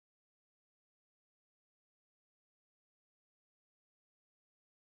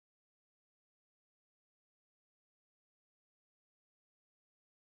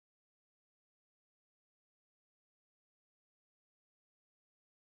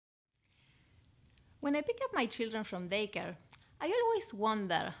When I pick up my children from daycare, I always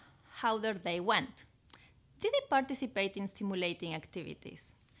wonder how their day went. Did they participate in stimulating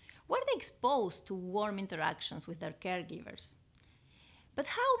activities? Were they exposed to warm interactions with their caregivers? But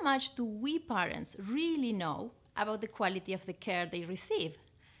how much do we parents really know about the quality of the care they receive?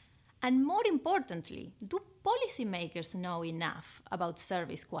 And more importantly, do policymakers know enough about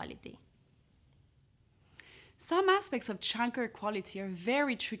service quality? Some aspects of childcare quality are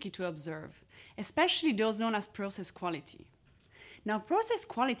very tricky to observe, especially those known as process quality. Now, process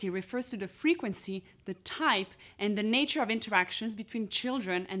quality refers to the frequency, the type, and the nature of interactions between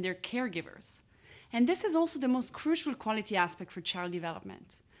children and their caregivers. And this is also the most crucial quality aspect for child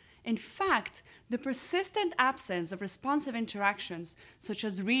development. In fact, the persistent absence of responsive interactions, such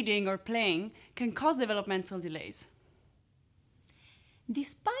as reading or playing, can cause developmental delays.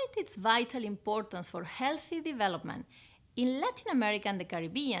 Despite its vital importance for healthy development, in Latin America and the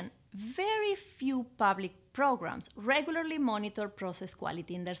Caribbean, very few public programs regularly monitor process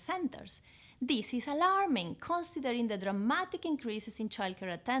quality in their centers. This is alarming, considering the dramatic increases in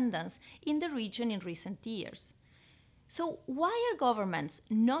childcare attendance in the region in recent years. So why are governments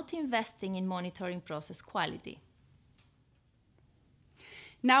not investing in monitoring process quality?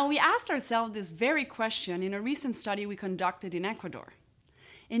 Now, we asked ourselves this very question in a recent study we conducted in Ecuador.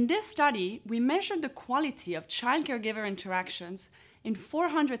 In this study, we measured the quality of child-caregiver interactions in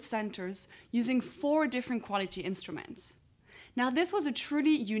 400 centers using 4 different quality instruments. Now, this was a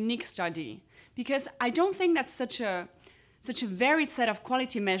truly unique study because I don't think that such a varied set of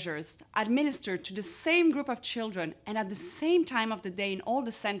quality measures administered to the same group of children and at the same time of the day in all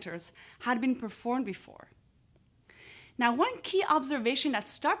the centers had been performed before. Now, one key observation that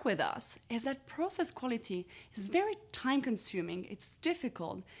stuck with us is that process quality is very time-consuming, it's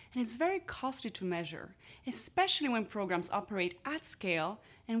difficult, and it's very costly to measure, especially when programs operate at scale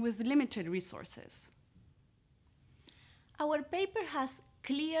and with limited resources. Our paper has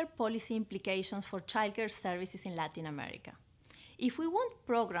clear policy implications for childcare services in Latin America. If we want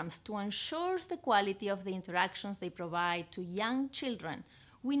programs to ensure the quality of the interactions they provide to young children,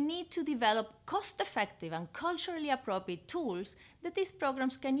 we need to develop cost-effective and culturally appropriate tools that these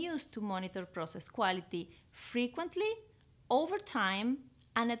programs can use to monitor process quality frequently, over time,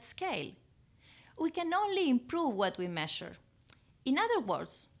 and at scale. We can only improve what we measure. In other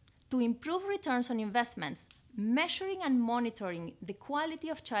words, to improve returns on investments, measuring and monitoring the quality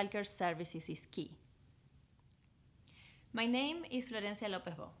of childcare services is key. My name is Florencia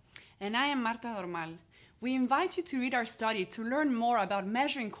López-Boo. And I am Marta Dormal. We invite you to read our study to learn more about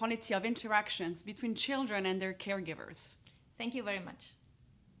measuring quality of interactions between children and their caregivers. Thank you very much.